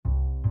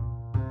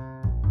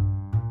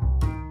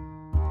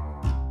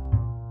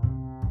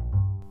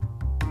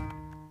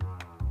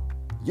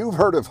You've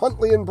heard of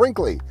Huntley and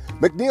Brinkley,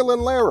 McNeil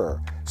and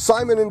Lehrer,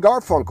 Simon and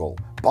Garfunkel,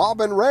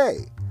 Bob and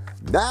Ray.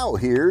 Now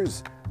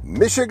here's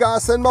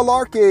Mishegoss and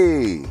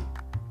Malarkey.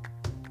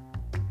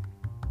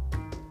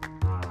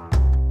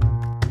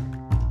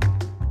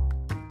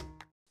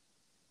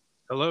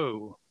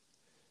 Hello.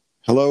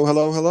 Hello,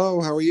 hello,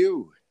 hello. How are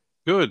you?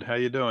 Good. How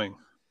you doing?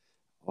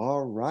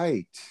 All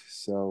right.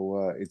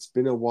 So it's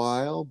been a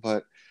while,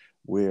 but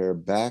we're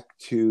back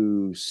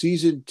to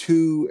season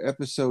 2,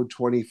 episode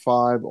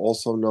 25,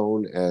 also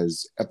known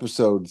as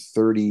episode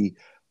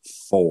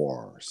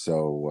 34.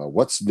 So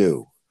what's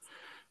new?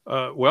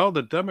 Well,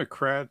 the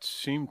Democrats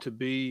seem to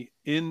be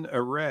in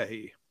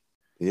array.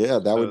 Yeah,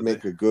 that would So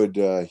make a good,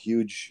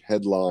 huge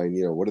headline.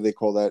 What do they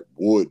call that?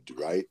 Wood,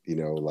 right?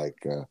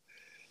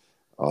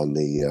 On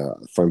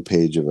the front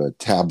page of a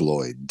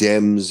tabloid.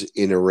 Dems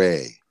in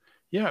array.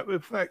 yeah, in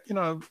fact,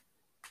 I'm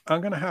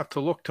going to have to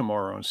look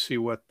tomorrow and see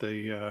what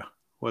the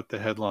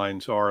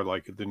headlines are,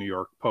 like at the New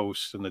York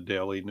Post and the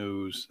Daily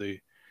News,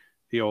 the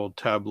old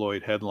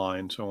tabloid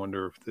headlines. I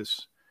wonder if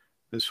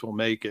this will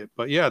make it.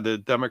 But yeah, the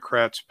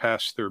Democrats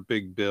passed their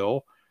big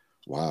bill.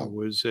 Wow. It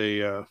was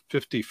a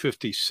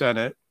 50-50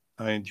 Senate.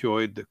 I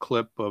enjoyed the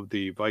clip of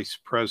the Vice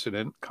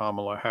President,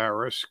 Kamala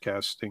Harris,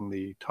 casting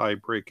the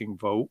tie-breaking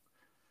vote.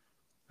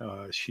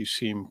 She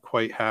seemed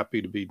quite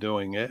happy to be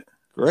doing it.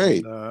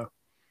 Great.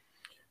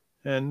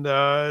 And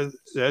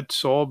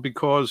that's all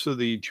because of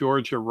the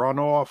Georgia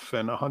runoff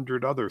and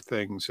 100 other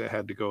things that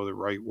had to go the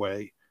right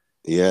way.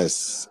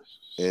 Yes.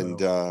 So, And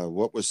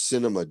what was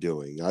cinema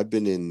doing? I've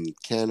been in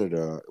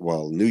Canada,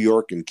 New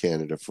York and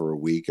Canada for a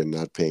week and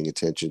not paying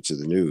attention to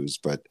the news.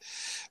 But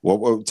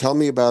tell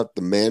me about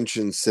the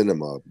Mansion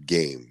Cinema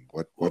game.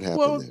 What happened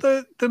well,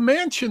 there? the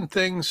Mansion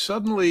thing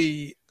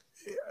suddenly,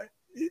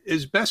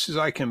 as best as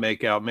I can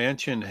make out,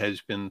 Manchin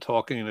has been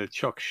talking to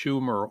Chuck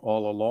Schumer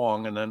all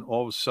along, and then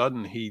all of a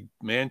sudden,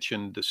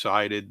 Manchin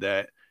decided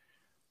that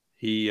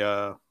he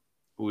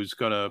was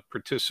going to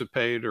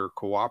participate or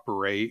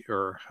cooperate,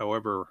 or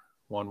however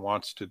one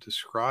wants to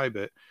describe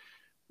it.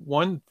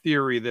 One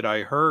theory that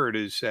I heard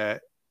is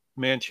that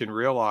Manchin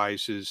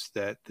realizes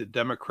that the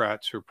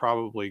Democrats are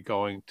probably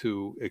going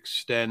to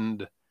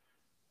extend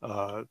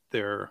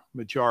their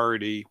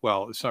majority.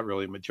 Well, it's not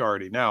really a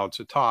majority now, it's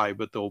a tie,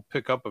 but they'll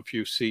pick up a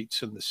few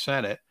seats in the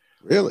Senate.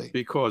 Really?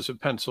 Because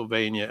of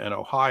Pennsylvania and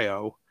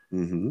Ohio.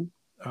 Mm-hmm.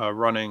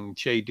 Running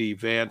J.D.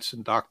 Vance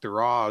and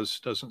Dr.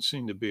 Oz doesn't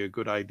seem to be a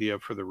good idea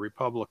for the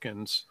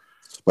Republicans.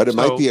 But it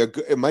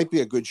might be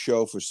a good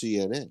show for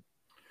CNN.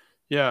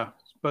 Yeah,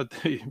 but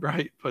the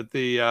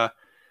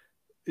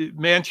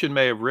Manchin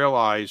may have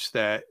realized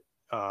that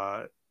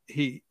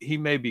he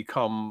may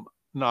become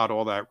not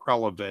all that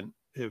relevant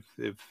if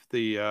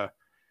the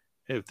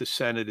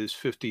Senate is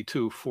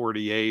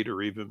 52-48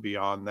 or even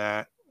beyond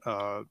that.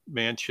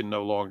 Manchin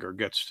no longer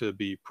gets to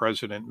be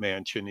President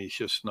Manchin. He's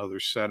just another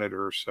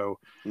senator. So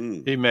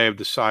he may have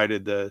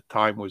decided the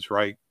time was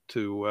right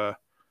to,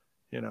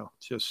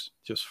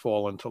 just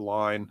fall into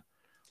line.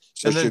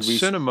 So and then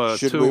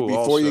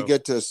before you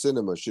get to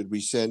cinema, should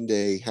we send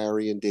a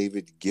Harry and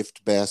David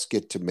gift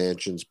basket to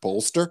Manchin's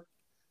pollster?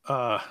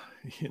 I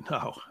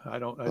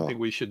think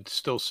we should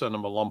still send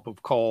him a lump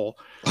of coal.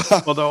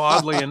 Although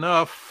oddly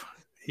enough,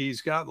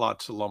 he's got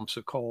lots of lumps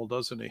of coal,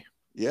 doesn't he?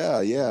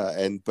 Yeah.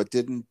 But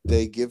didn't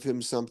they give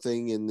him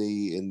something in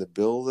the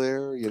bill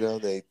there?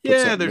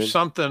 There's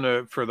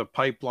something for the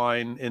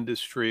pipeline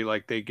industry,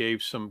 like they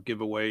gave some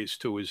giveaways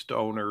to his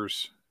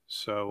donors.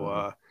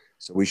 So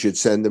so we should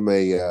send him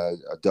a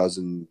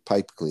dozen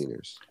pipe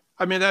cleaners.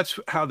 I mean, that's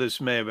how this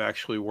may have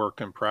actually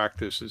worked in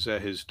practice, is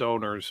that his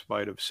donors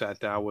might have sat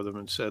down with him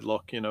and said,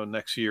 look,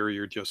 next year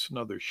you're just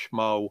another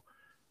schmo.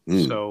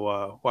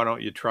 So why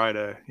don't you try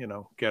to,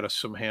 get us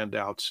some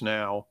handouts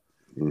now,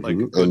 like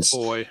a good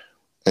boy.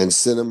 And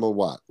cinema,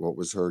 what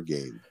was her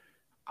game?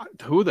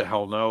 Who the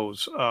hell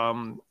knows?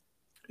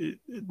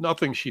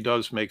 Nothing she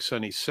does makes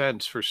any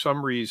sense. For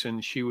some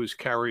reason, she was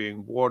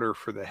carrying water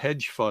for the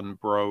hedge fund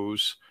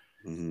bros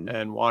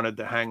and wanted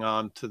to hang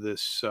on to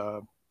this,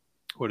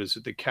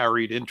 the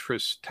carried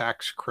interest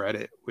tax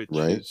credit, which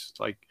is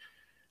like,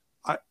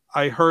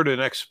 I heard an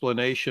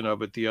explanation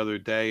of it the other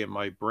day and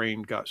my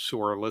brain got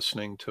sore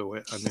listening to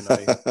it. I mean,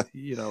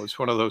 it's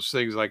one of those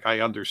things like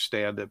I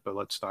understand it, but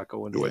let's not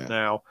go into it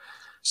now.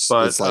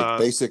 But it's like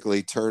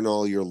basically turn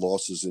all your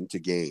losses into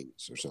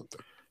gains or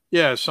something.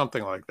 Yeah,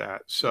 something like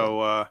that.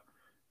 So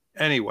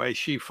anyway,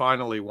 she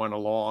finally went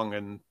along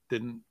and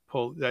didn't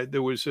pull.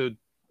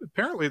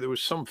 Apparently there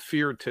was some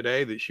fear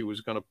today that she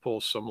was going to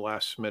pull some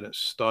last minute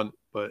stunt,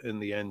 but in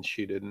the end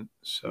she didn't.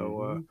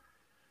 So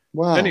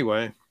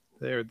anyway,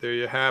 there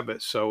you have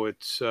it. So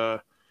it's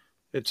a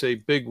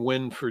big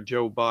win for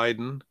Joe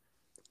Biden.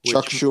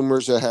 Chuck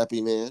Schumer's a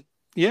happy man.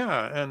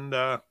 Yeah, and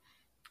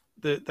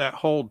that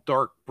whole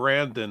Dark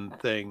Brandon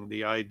thing,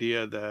 the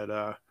idea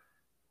that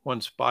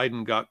once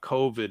Biden got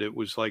COVID, it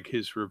was like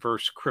his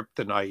reverse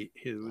kryptonite.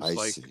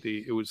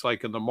 It was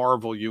like in the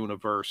Marvel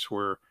universe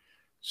where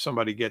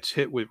somebody gets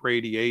hit with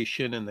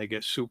radiation and they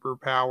get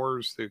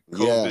superpowers.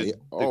 Yeah, yeah. The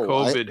Oh,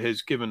 COVID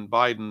has given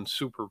Biden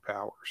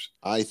superpowers.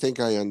 I think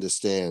I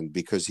understand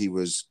because he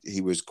was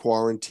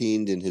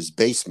quarantined in his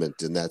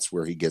basement, and that's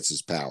where he gets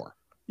his power.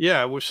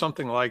 Yeah, it was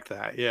something like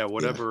that. Yeah, Yeah,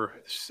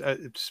 whatever.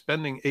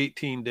 Spending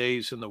 18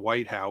 days in the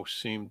White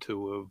House in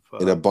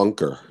a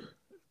bunker.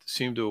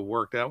 seemed to have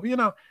worked out.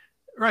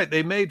 Right?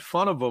 They made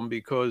fun of him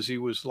because he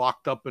was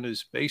locked up in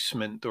his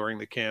basement during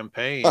the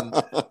campaign,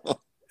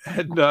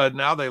 and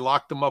now they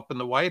locked him up in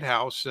the White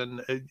House. And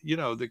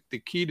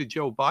the key to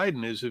Joe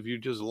Biden is if you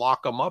just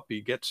lock him up,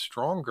 he gets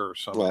stronger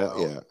Well, somehow.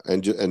 yeah,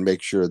 and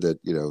make sure that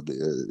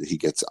he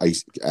gets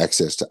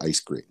access to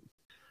ice cream.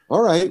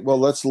 All right, well,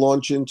 let's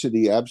launch into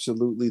the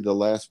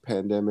last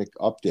pandemic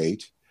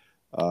update.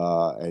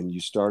 And you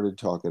started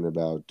talking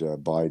about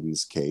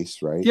Biden's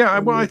case, right? Yeah,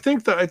 And well, you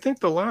I think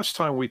the last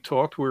time we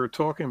talked, we were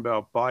talking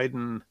about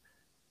Biden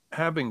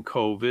having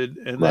COVID,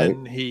 and right,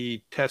 then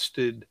he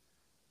tested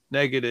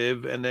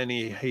negative, and then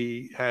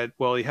he had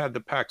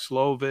the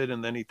Paxlovid,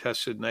 and then he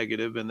tested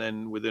negative, and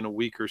then within a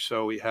week or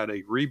so he had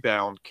a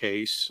rebound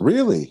case.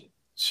 really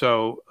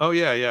So, oh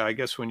yeah, yeah, I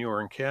guess when you were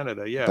in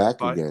Canada, yeah, back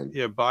but again.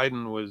 yeah,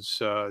 Biden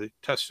was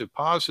tested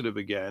positive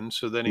again.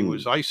 So then he Hmm.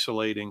 was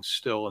isolating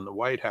still in the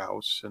White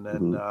House, and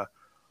then Hmm.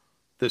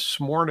 this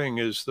morning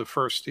is the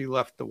first he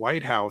left the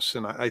White House,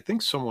 and I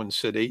think someone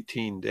said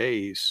 18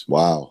 days.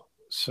 Wow,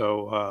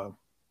 So,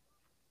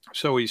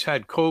 so he's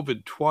had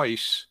COVID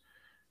twice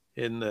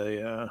in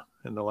the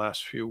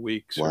last few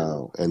weeks, or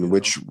wow. And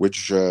which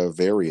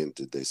variant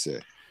did they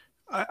say?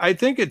 I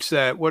think it's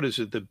that, what is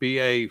it, the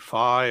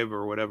BA5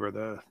 or whatever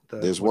the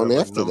There's one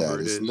whatever after number that,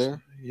 it isn't is.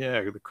 there? Yeah,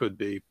 it could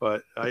be,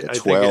 but Like a I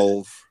think it.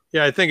 12.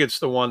 Yeah, I think it's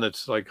the one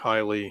that's like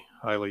highly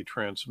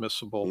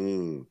transmissible.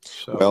 Mm.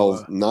 So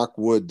Well, knock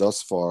wood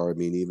thus far. I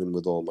mean, even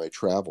with all my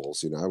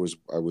travels, I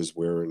was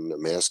wearing a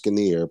mask in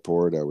the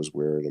airport. I was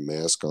wearing a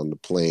mask on the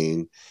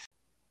plane.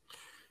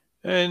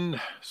 and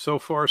so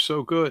far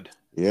so good.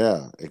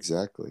 Yeah,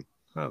 exactly.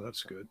 Oh,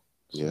 that's good.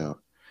 Yeah. So,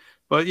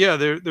 but yeah,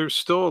 there's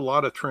still a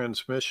lot of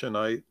transmission.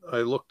 I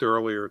looked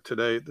earlier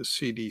today at the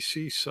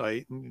CDC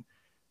site, and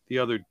the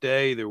other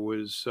day there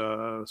was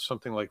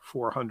something like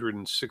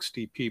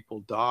 460 people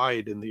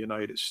died in the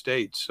United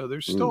States. So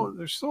Mm.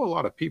 there's still a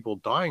lot of people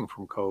dying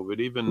from COVID,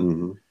 even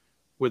Hmm.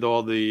 with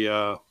all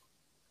the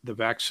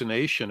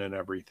vaccination and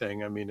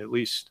everything. I mean, at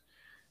least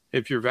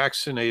if you're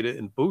vaccinated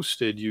and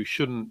boosted, you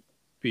shouldn't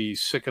be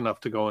sick enough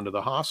to go into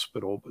the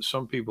hospital. But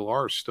some people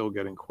are still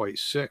getting quite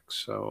sick.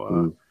 So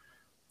Mm.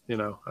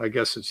 I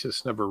guess it's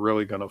just never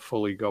really going to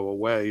fully go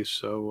away.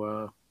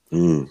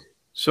 Mm.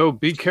 So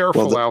be Well,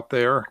 careful out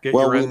there. Get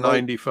well, your we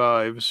might.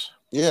 N95s.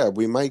 Yeah,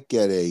 we might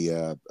get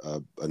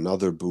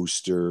another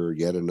booster,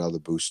 yet another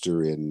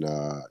booster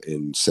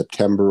in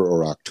September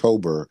or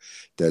October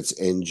that's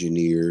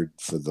engineered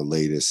for the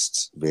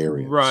latest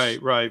variants.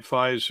 Right, right.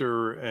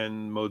 Pfizer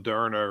and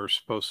Moderna are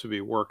supposed to be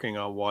working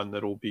on one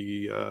that'll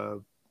be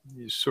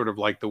sort of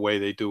like the way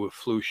they do with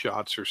flu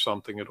shots or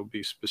something. It'll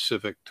be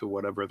specific to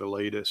whatever the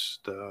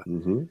latest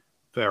Hmm.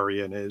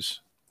 variant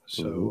is.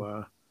 So,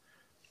 Hmm.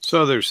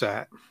 so there's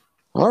that.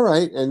 All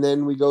right, and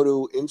then we go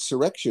to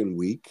Insurrection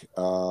Week.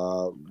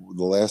 The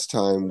last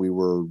time we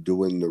were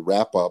doing the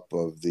wrap up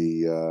of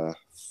the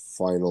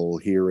final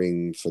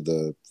hearing for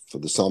the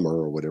summer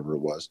or whatever it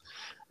was,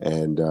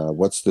 and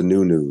what's the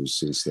new news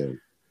since then?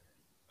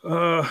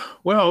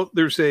 Well,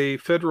 there's a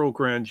federal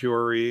grand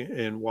jury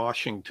in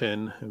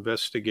Washington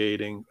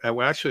investigating.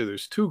 Well, actually,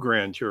 there's two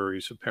grand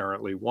juries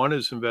apparently. One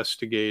is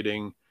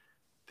investigating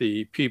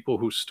the people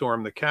who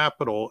stormed the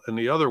Capitol, and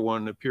the other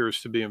one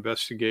appears to be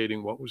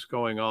investigating what was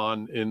going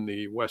on in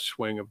the West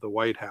Wing of the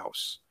White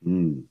House.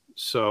 Mm,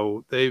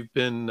 So they've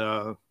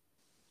been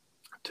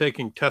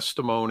taking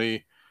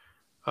testimony.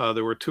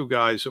 There were two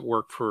guys that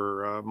worked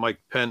for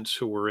Mike Pence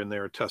who were in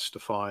there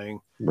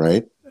testifying,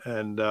 right.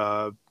 and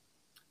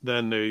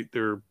then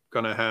they're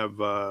going to have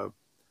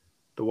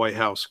the White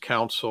House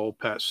counsel,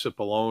 Pat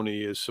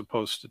Cipollone, is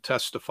supposed to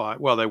testify.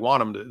 Well, they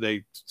want him to.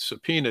 They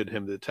subpoenaed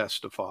him to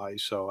testify,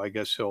 so I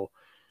guess he'll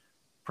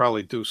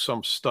probably do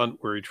some stunt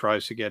where he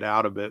tries to get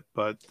out of it.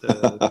 But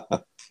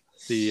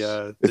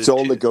It's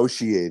all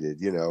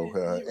negotiated,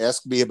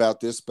 ask me about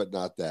this, but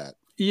not that.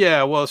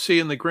 yeah, well, see,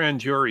 in the grand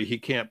jury, he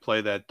can't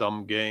play that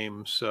dumb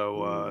game.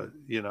 So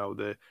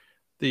Mm,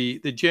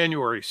 the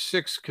January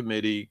 6th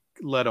committee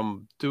let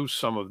him do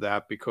some of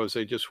that because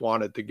they just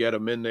wanted to get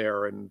him in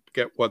there and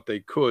get what they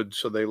could.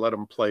 So they let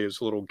him play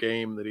his little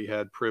game that he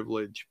had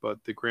privilege.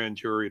 But the grand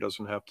jury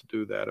doesn't have to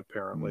do that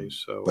apparently. mm.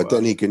 So But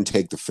then he can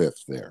take the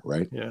fifth there,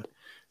 right? yeah,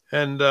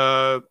 and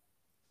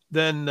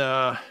then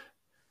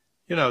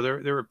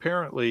they're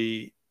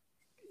apparently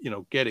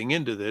getting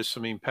into this.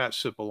 I mean, Pat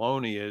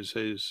Cipollone is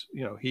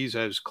he's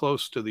as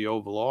close to the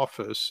Oval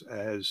Office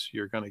as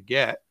you're going to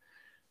get.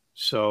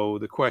 So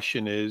the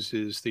question is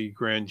the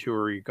grand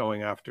jury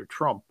going after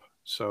Trump?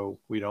 So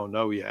we don't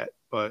know yet,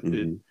 but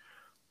Hmm.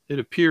 it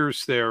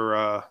appears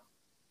they're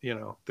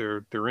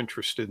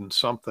interested in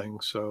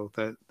something. So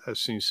that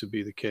seems to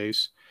be the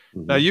case.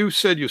 Now, Mhm. you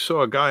said you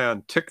saw a guy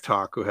on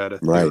TikTok who had a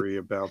Right. theory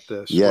about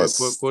this. Yes.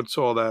 What's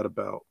all that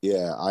about?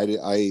 Yeah,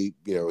 he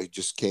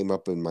just came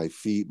up in my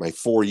feed, my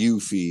For You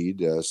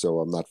feed, so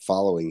I'm not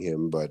following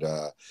him, but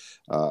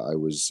I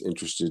was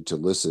interested to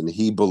listen.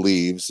 He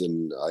believes,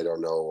 and I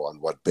don't know on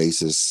what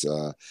basis,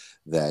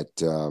 that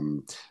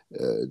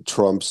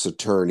Trump's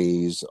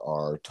attorneys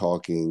are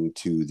talking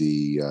to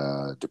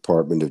the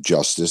Department of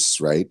Justice,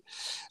 right?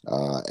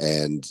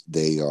 And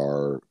they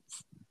are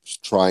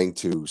trying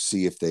to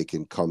see if they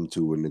can come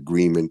to an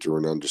agreement or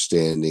an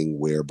understanding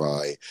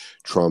whereby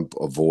Trump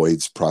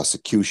avoids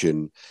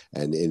prosecution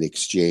and in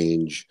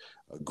exchange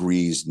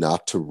agrees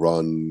not to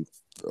run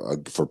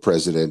for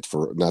president,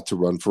 for not to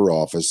run for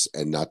office,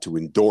 and not to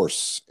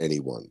endorse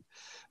anyone.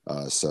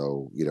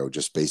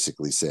 Just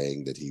basically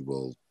saying that he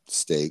will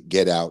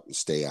get out and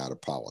stay out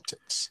of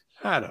politics.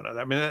 I don't know.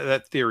 I mean,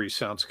 that theory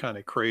sounds kind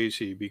of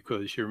crazy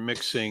because you're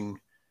mixing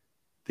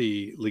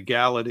the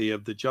legality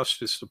of the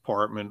Justice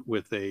Department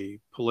with a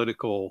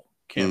political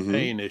Mm-hmm.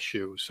 campaign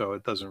issue. So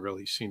it doesn't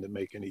really seem to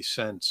make any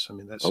sense. I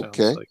mean,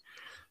 Okay.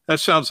 that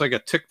sounds like a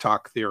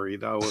TikTok theory,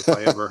 though, if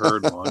I ever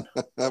heard one.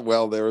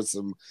 Well, there are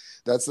some.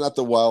 That's not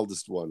the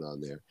wildest one on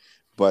there,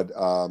 but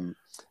I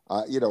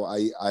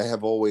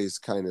have always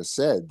kind of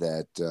said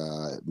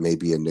that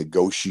maybe a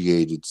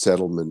negotiated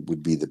settlement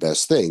would be the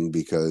best thing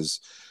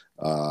because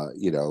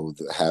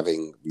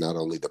having not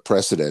only the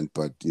precedent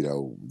but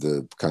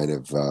the kind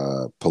of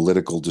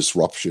political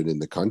disruption in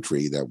the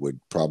country that would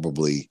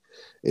probably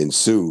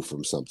ensue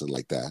from something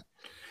like that.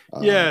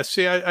 Yeah,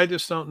 see, I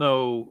just don't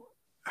know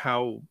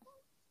how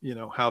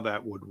how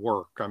that would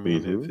work. I mean,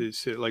 if Mm-hmm.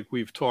 it's like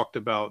we've talked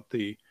about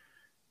the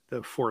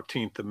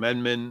 14th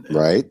Amendment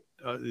Right.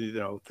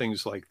 and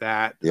things like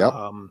that. Yep.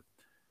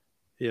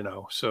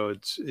 So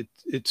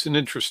it's an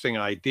interesting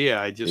idea.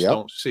 I just Yep.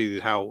 don't see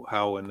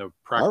how in the All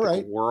practical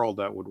right. world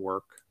that would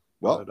work.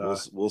 Well,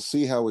 But we'll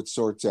see how it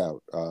sorts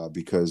out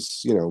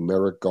because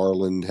Merrick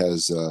Garland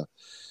has a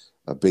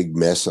big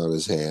mess on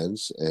his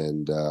hands,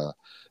 and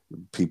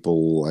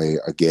people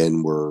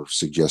again were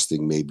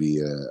suggesting maybe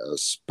a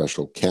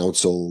special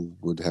counsel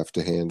would have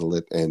to handle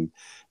it, and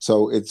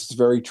so it's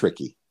very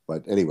tricky.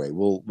 But anyway,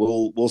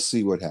 we'll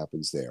see what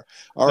happens there.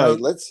 All right,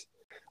 now, let's.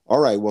 All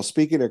right. Well,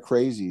 speaking of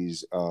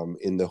crazies,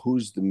 in the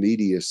Who's the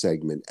Media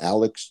segment,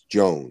 Alex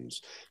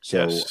Jones.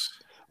 So yes.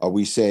 are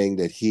we saying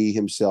that he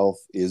himself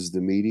is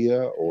the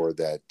media or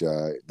that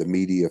the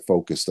media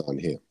focused on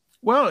him?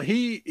 Well,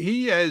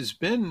 he has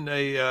been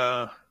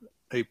a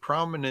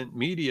prominent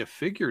media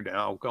figure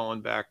now,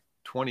 going back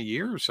 20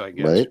 years, I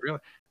guess. Right. Really,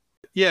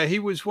 yeah, he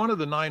was one of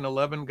the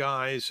 9/11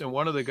 guys and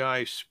one of the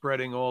guys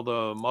spreading all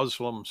the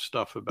Muslim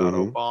stuff about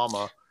Mm-hmm.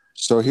 Obama.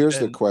 So here's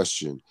the And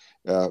question.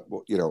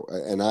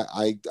 And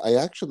I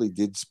actually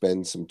did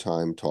spend some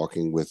time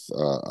talking with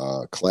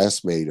a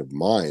classmate of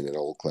mine, an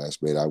old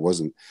classmate.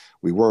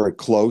 We weren't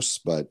close,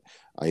 but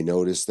I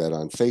noticed that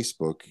on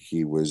Facebook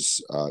he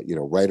was,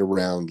 right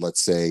around,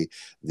 let's say,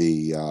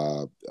 the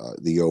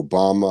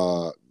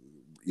Obama,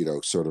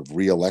 sort of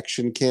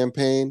reelection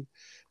campaign.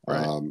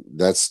 right.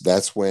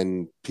 That's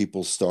when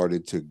people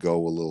started to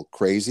go a little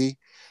crazy,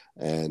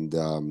 and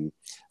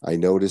I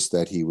noticed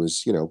that he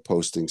was,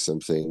 posting some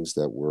things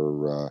that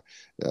were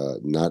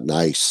not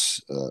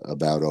nice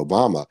about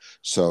Obama.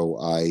 So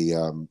I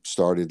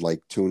started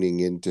like tuning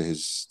into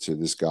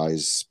this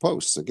guy's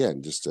posts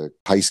again, just a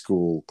high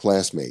school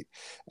classmate.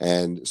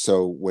 And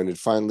so when it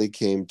finally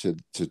came to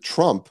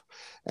Trump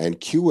and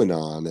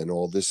QAnon and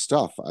all this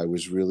stuff, I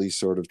was really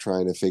sort of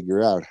trying to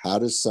figure out how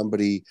does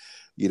somebody,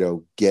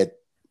 get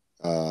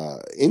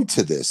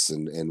into this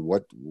and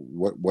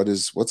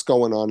what's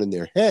going on in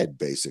their head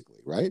basically,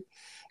 right?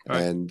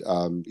 Right. And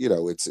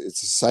it's a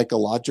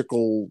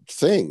psychological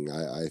thing.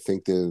 I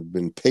think there have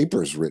been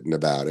papers written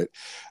about it,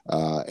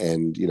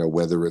 and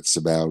whether it's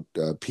about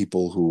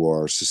people who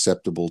are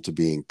susceptible to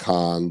being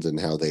conned and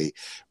how they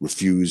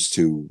refuse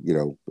to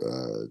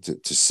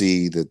to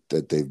see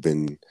that they've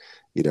been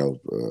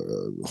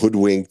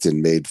hoodwinked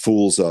and made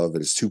fools of,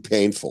 and it's too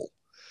painful.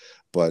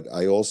 But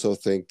I also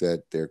think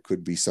that there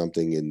could be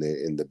something in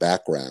the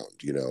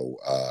background, in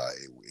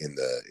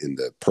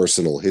the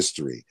personal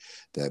history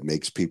that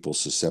makes people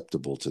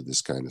susceptible to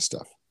this kind of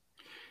stuff.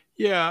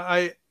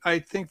 Yeah, I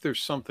think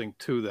there's something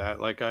to that.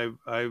 Like I've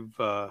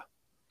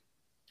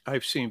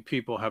seen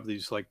people have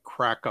these like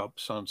crack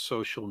ups on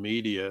social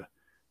media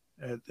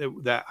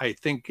that I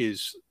think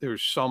is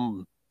there's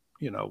some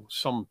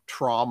some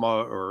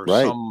trauma or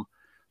Right. some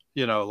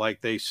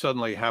like they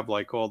suddenly have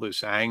like all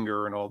this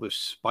anger and all this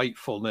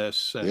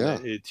spitefulness, and Yeah.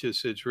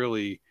 it's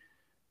really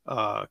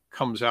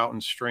comes out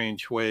in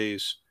strange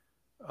ways.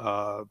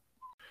 Uh,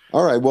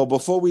 All right. Well,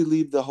 before we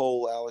leave the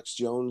whole Alex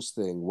Jones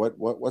thing,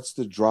 what's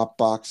the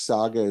Dropbox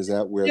saga? Is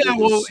that where yeah,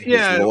 well, his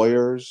yeah,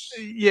 lawyers?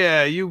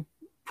 yeah. You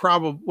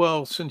probably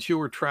well, since you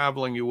were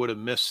traveling, you would have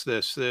missed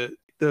this. The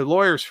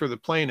lawyers for the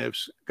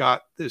plaintiffs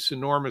got this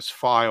enormous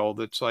file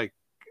that's like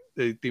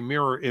the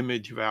mirror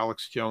image of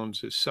Alex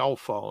Jones's cell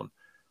phone,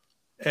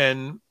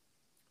 and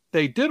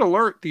they did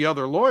alert the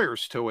other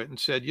lawyers to it and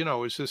said,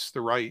 is this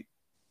the right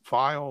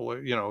file?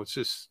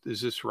 Is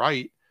this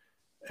right?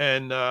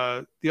 And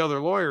the other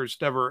lawyers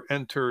never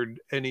entered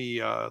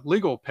any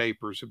legal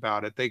papers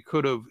about it. They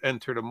could have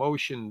entered a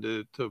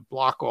motion to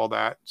block all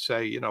that and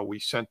say, we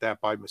sent that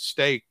by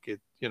mistake.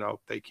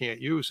 They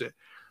can't use it.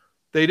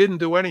 They didn't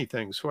do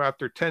anything. So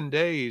after 10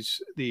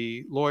 days,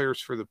 the lawyers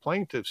for the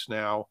plaintiffs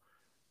now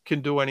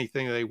can do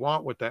anything they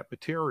want with that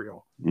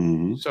material.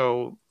 Mm-hmm.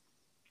 So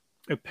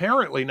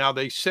apparently now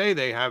they say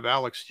they have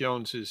Alex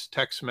Jones's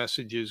text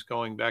messages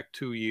going back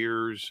 2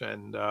 years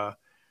and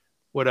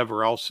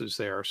whatever else is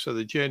there. So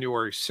the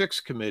January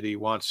 6th committee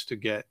wants to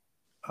get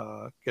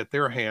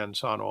their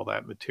hands on all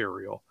that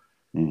material.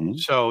 Mm-hmm.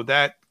 So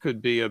that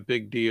could be a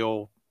big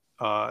deal.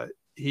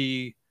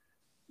 He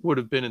would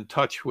have been in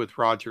touch with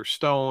Roger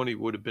Stone. He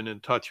would have been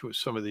in touch with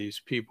some of these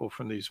people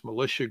from these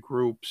militia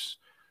groups.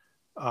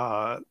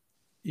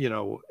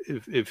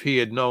 If he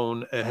had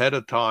known ahead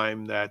of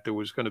time that there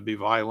was going to be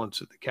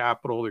violence at the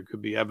Capitol, there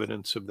could be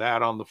evidence of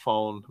that on the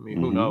phone. I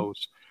mean, who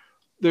knows?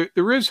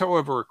 There is,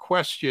 however, a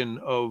question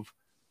of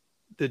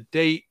the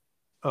date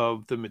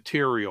of the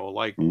material.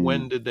 Like,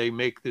 when did they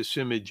make this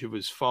image of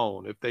his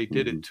phone? If they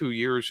did it 2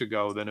 years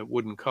ago, then it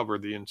wouldn't cover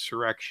the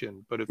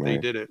insurrection. But if they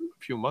did it a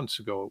few months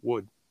ago, it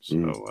would.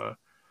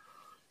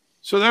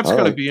 So that's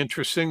going to be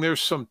interesting.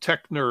 There's some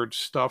tech nerd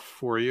stuff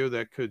for you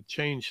that could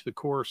change the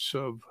course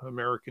of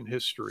American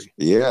history.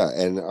 Yeah,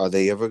 and are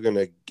they ever going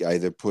to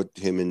either put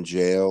him in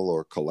jail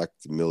or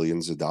collect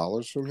millions of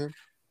dollars from him?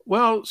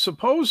 Well,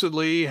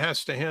 supposedly he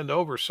has to hand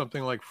over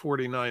something like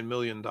 $49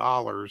 million.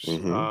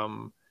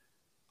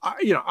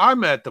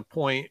 I'm at the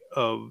point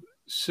of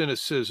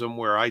cynicism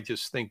where I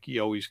just think he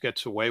always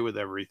gets away with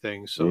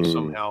everything. So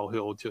somehow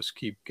he'll just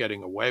keep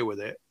getting away with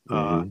it.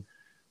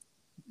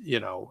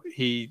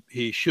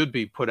 He should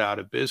be put out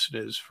of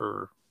business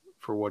for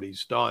what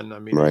he's done. I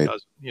mean, he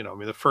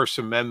doesn't, the First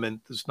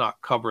Amendment does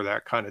not cover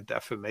that kind of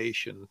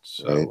defamation.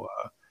 So,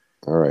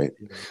 all right.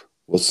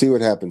 We'll see what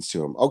happens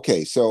to him.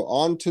 Okay. So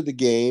on to the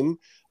game.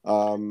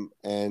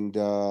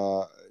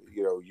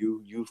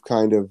 You've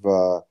kind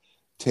of,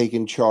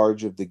 taken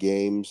charge of the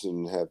games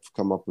and have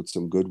come up with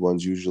some good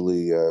ones,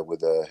 usually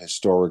with a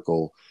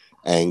historical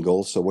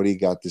angle. So what do you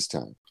got this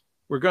time?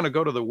 We're going to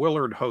go to the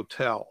Willard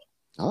Hotel.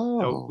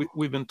 Oh.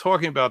 We've been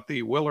talking about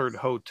the Willard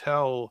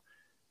Hotel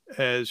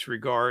as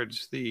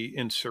regards the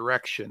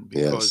insurrection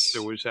because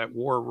there was that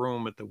war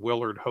room at the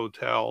Willard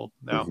Hotel.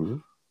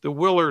 Now, the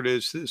Willard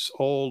is this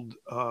old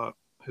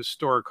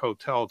historic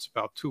hotel. It's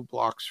about 2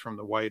 blocks from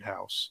the White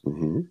House.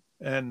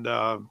 And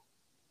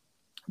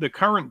the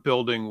current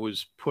building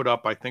was put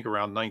up, I think,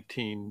 around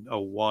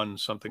 1901,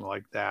 something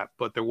like that.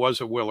 But there was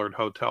a Willard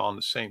Hotel on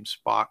the same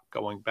spot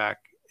going back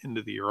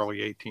into the early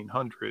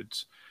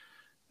 1800s.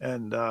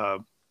 And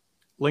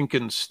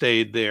Lincoln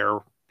stayed there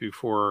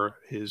before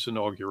his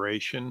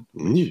inauguration,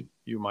 which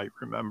you might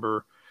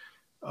remember.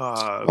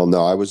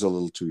 No, I was a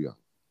little too young.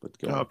 But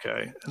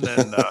okay. And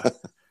then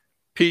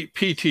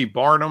P.T.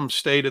 Barnum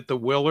stayed at the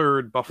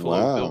Willard,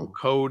 Buffalo Bill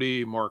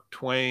Cody, Mark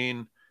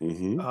Twain.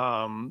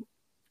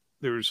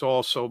 There's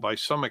also, by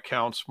some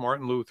accounts,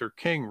 Martin Luther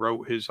King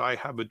wrote his I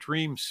Have a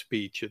Dream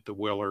speech at the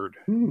Willard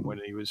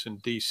when he was in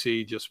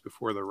D.C. just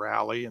before the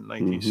rally in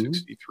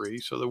 1963.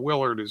 So the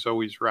Willard is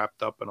always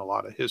wrapped up in a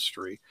lot of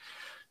history.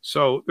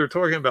 So they're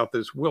talking about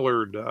this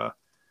Willard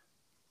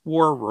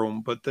war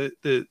room, but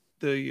the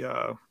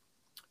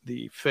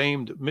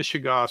famed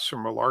Mishegoss or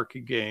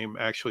Malarkey game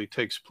actually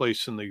takes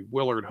place in the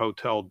Willard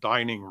Hotel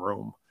dining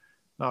room,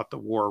 not the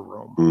war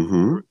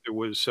room. There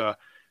was...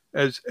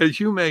 As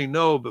you may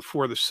know,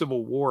 before the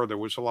Civil War, there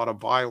was a lot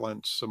of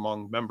violence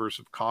among members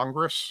of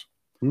Congress.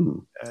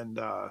 And,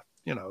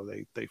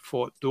 they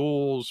fought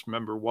duels.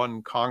 Remember,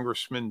 one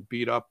congressman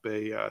beat up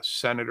a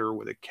senator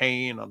with a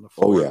cane on the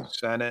floor of the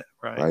Senate,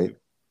 right? You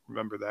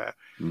remember that?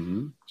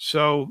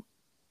 So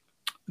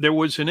there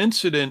was an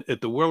incident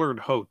at the Willard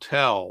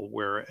Hotel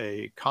where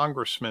a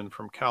congressman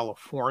from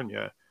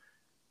California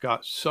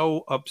got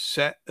so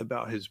upset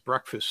about his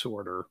breakfast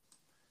order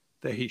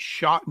that he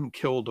shot and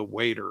killed a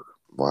waiter.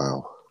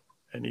 Wow.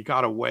 And he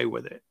got away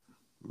with it.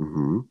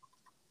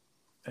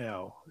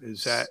 Now,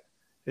 is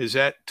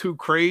that too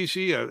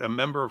crazy? A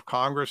member of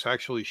Congress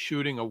actually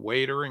shooting a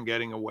waiter and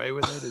getting away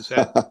with it? Is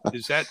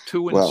that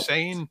too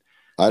insane?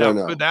 I don't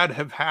know. Could that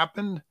have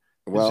happened?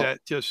 Is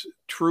that just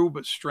true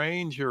but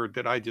strange, or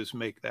did I just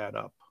make that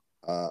up?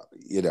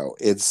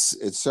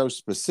 It's so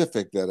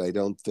specific that I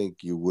don't think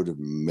you would have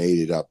made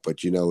it up.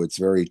 But, it's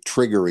very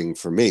triggering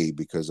for me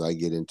because I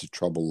get into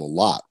trouble a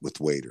lot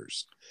with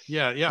waiters.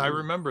 Yeah, I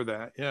remember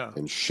that. Yeah.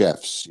 And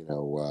chefs,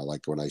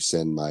 like when I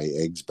send my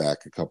eggs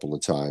back a couple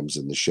of times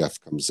and the chef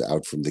comes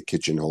out from the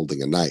kitchen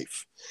holding a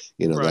knife,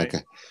 that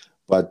kind.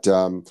 But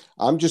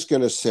I'm just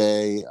going to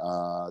say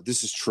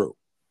this is true.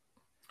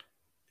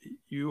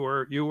 You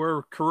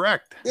were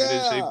correct. Yeah. It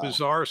is a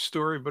bizarre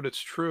story, but it's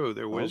true.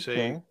 There was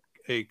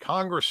a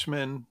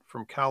congressman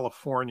from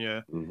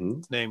California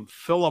named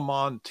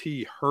Philemon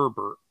T.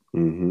 Herbert.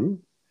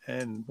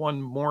 And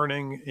one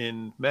morning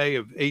in May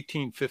of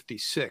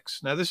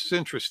 1856, now this is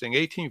interesting,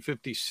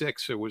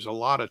 1856, there was a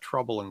lot of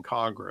trouble in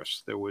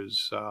Congress. There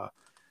was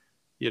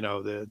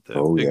the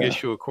Oh big yeah.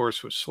 issue, of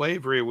course, was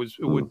slavery. It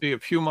Mm. would be a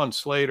few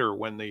months later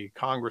when the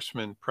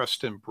Congressman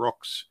Preston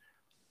Brooks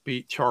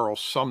beat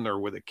Charles Sumner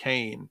with a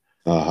cane.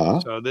 Uh-huh.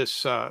 So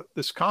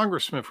this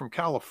congressman from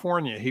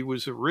California, he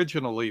was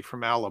originally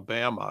from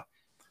Alabama,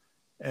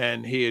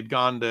 and he had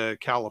gone to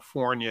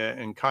California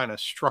and kind of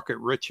struck it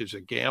rich as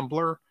a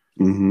gambler,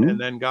 and Mm-hmm.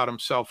 then got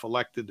himself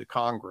elected to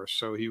Congress.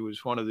 So he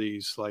was one of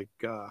these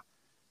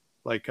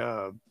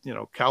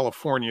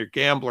California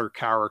gambler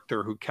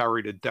character who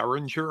carried a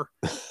Derringer,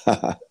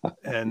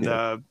 and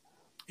Yeah.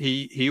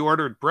 he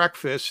ordered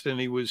breakfast, and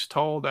he was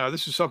told, "Now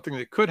this is something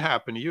that could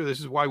happen to you. This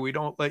is why we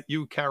don't let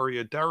you carry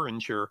a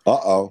Derringer."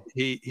 Uh-oh.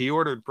 He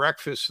ordered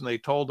breakfast, and they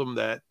told him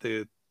that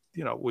it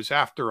was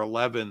after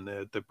 11.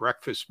 The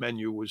breakfast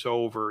menu was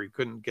over. He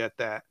couldn't get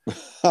that,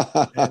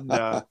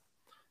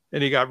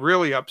 and he got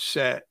really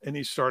upset, and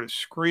he started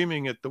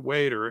screaming at the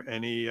waiter,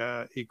 and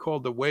he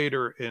called the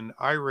waiter an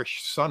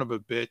Irish son of a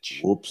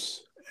bitch,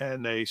 Whoops.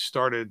 and they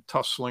started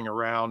tussling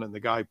around, and the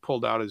guy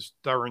pulled out his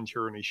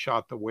Derringer and he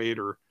shot the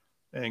waiter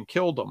and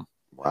killed him.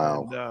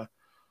 Wow.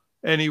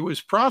 And he was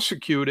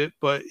prosecuted,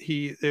 but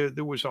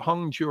there was a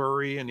hung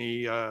jury, and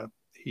he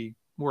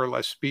more or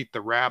less beat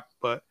the rap.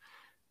 But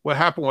what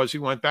happened was he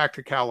went back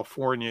to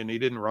California, and he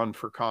didn't run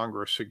for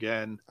Congress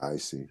again. I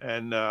see.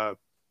 And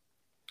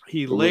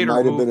he It later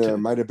moved to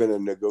might have been a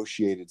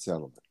negotiated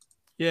settlement.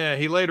 yeah,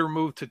 he later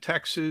moved to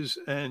Texas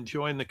and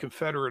joined the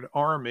Confederate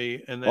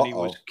Army, and then he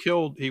was Uh-oh.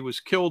 killed. He was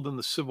killed in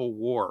the Civil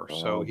War,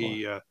 so Oh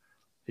boy.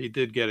 he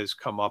did get his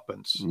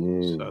comeuppance.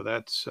 Mm.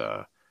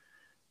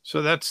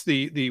 So that's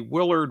the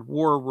Willard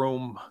War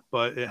Room,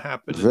 but it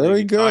happened in Very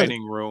the good.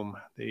 dining room.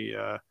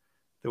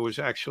 There was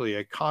actually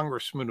a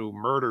congressman who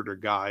murdered a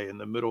guy in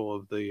the middle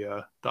of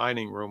the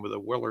dining room of the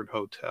Willard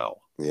Hotel.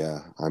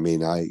 Yeah. I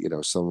mean,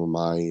 some of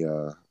my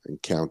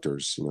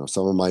encounters,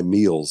 some of my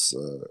meals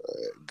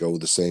go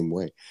the same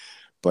way.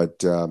 But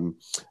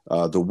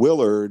the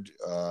Willard,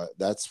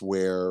 that's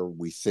where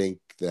we think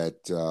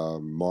that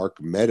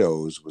Mark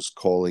Meadows was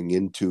calling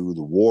into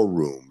the war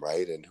room,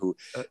 right? And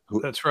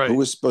That's who right.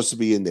 was supposed to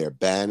be in there?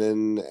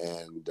 Bannon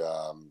and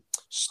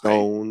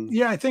Stone.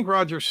 I think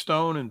Roger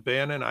Stone and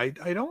Bannon. I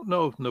don't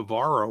know if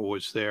Navarro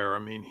was there. I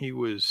mean,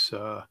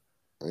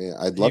 Yeah,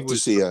 I'd he love to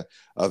was see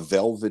a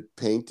velvet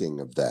painting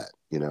of that,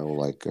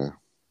 like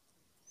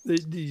the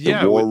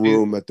yeah, war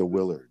room at the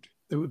Willard.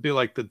 it would be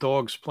like the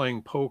dogs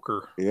playing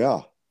poker.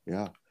 Yeah,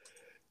 yeah.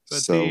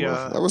 But So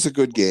that was a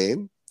good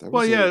game. That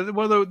well, was yeah,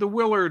 well the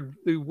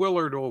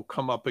Willard will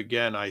come up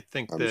again. I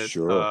think I'm that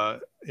sure.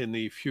 in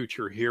the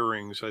future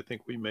hearings, I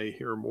think we may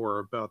hear more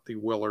about the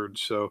Willard.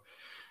 So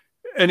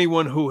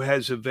anyone who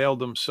has availed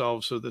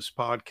themselves of this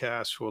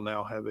podcast will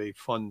now have a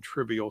fun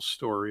trivial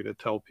story to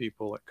tell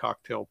people at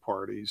cocktail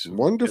parties and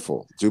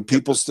Wonderful. Do get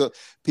people the still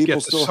get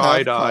the have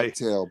side eye.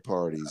 cocktail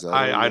parties?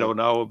 I don't I know. don't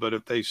know, but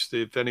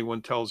if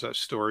anyone tells that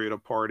story at a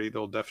party,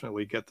 they'll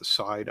definitely get the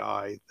side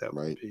eye.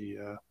 Right.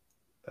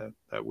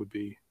 That would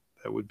be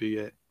that would be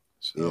it.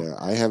 So Yeah,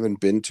 I haven't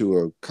been to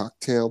a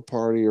cocktail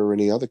party or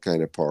any other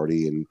kind of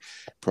party in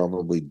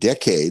probably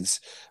decades,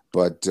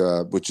 but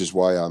which is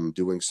why I'm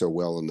doing so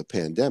well in the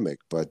pandemic.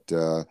 But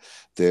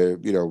there,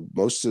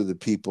 most of the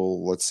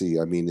people, let's see,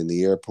 I mean, in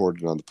the airport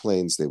and on the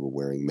planes, they were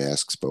wearing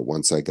masks. But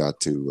once I got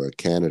to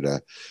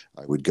Canada,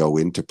 I would go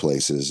into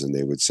places and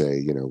they would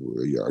say,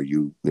 are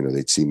you,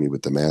 they'd see me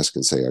with the mask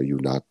and say, are you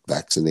not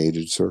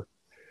vaccinated, sir?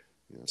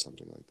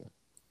 Something like that.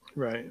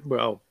 right.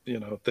 Well,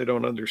 they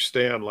don't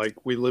understand. Like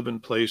we live in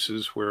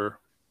places where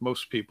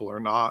most people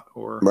are not,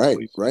 or at Right,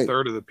 least a right.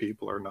 third of the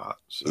people are not.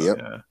 So Yep.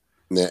 yeah.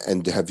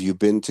 And have you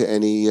been to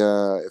any,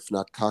 if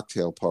not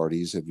cocktail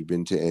parties, have you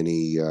been to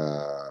any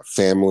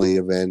family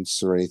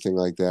events or anything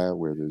like that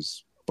where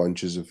there's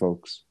bunches of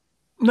folks?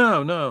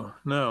 No, no,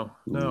 no,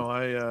 Mm.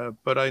 no.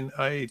 But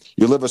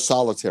You live a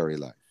solitary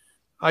life.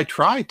 I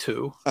try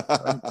to.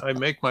 I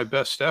make my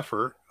best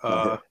effort.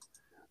 I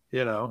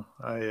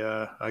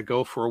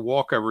go for a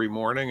walk every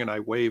morning and I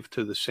wave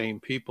to the same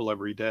people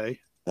every day.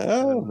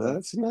 Oh, And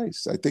that's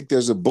nice. I think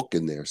there's a book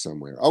in there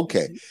somewhere.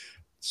 Okay.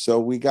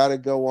 So we got to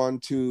go on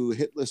to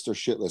hit list or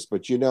shit list.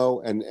 But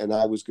and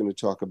I was going to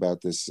talk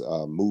about this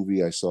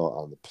movie I saw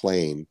on the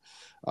plane,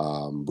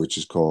 which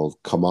is called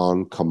Come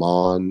On, Come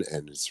On.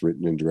 And it's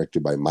written and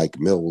directed by Mike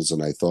Mills.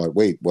 And I thought,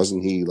 wait,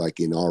 wasn't he like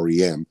in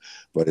REM?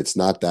 But it's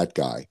not that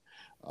guy.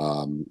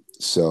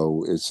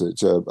 So it's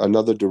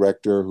another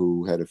director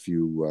who had a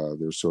few,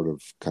 they're sort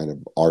of kind of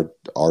art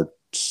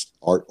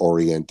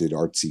oriented,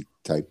 artsy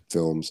type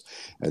films,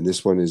 and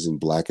this one is in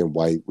black and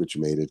white, which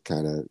made it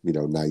kind of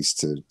nice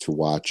to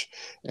watch.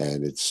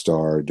 And it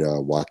starred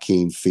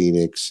Joaquin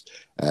Phoenix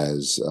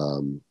as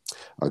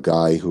a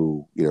guy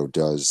who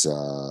does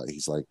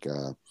he's like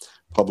a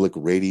public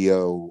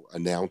radio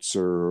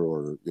announcer,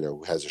 or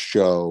has a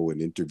show and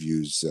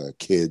interviews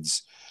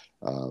kids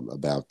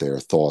about their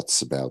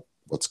thoughts about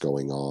what's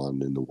going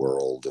on in the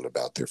world and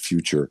about their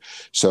future.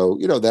 So,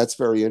 that's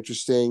very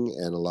interesting.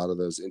 And a lot of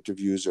those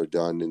interviews are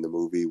done in the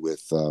movie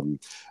with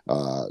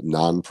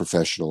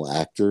non-professional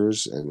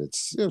actors. And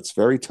it's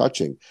very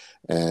touching.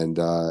 And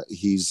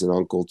he's an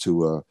uncle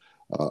to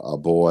a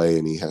boy,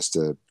 and he has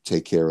to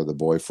take care of the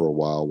boy for a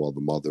while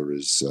the mother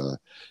is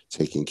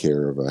taking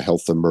care of a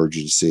health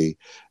emergency.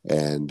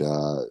 And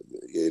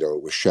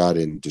it was shot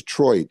in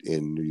Detroit,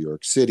 in New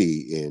York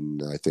City,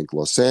 in I think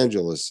Los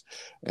Angeles,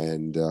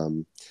 and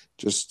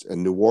just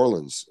in New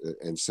Orleans.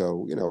 And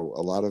so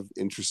a lot of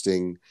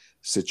interesting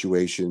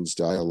situations,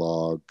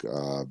 dialogue,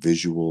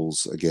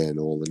 visuals, again,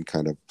 all in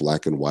kind of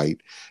black and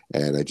white.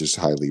 And I just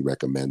highly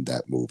recommend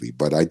that movie.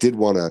 But I did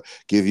want to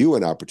give you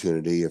an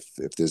opportunity, if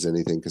there's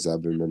anything, because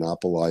I've been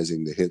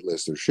monopolizing the hit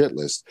list or shit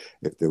list,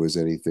 if there was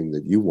anything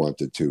that you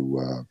wanted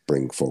to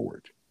bring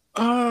forward.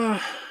 Uh,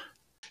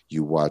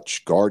 You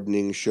watch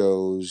gardening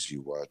shows,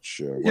 you watch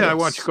what yeah, I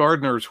watch else?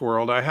 Gardener's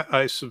World.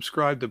 I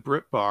subscribe to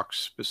BritBox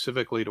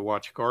specifically to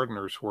watch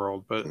Gardener's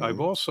World, but I've Mm-hmm.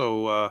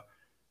 also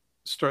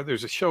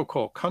there's a show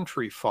called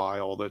Country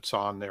File that's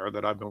on there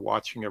that I've been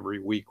watching every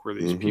week, where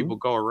these Mm-hmm. people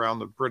go around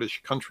the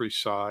British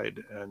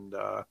countryside, and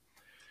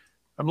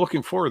I'm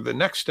looking forward. The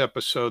next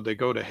episode, they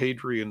go to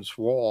Hadrian's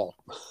Wall,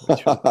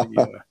 which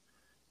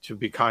will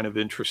be kind of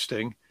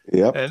interesting.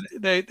 Yep. And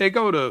they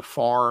go to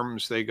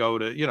farms. They go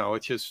to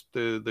it's just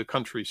the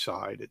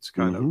countryside. It's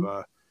kind of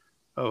Mm-hmm.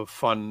 a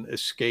fun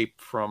escape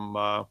from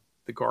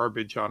the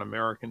garbage on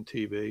American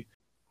TV.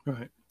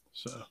 Right.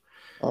 So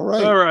All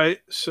all right. right.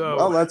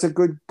 Well, So that's a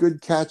good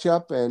catch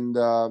up, and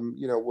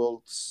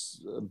we'll,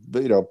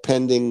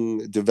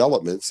 pending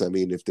developments. I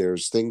mean, if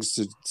there's things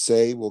to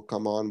say, we'll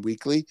come on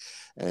weekly,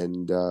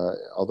 and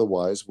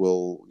otherwise,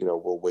 we'll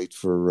wait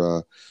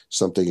for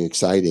something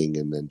exciting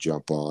and then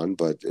jump on.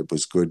 But it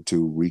was good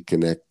to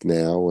reconnect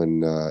now,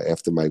 and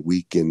after my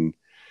week in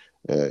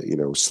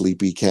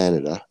sleepy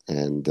Canada,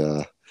 and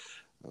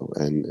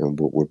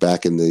we're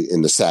back in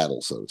the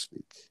saddle, so to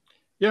speak.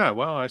 yeah,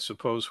 well, I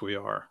suppose we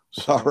are.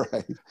 All So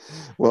right.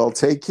 Well,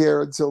 take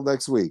care until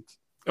next week.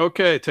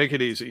 okay, take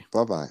it easy.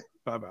 Bye bye.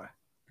 Bye bye.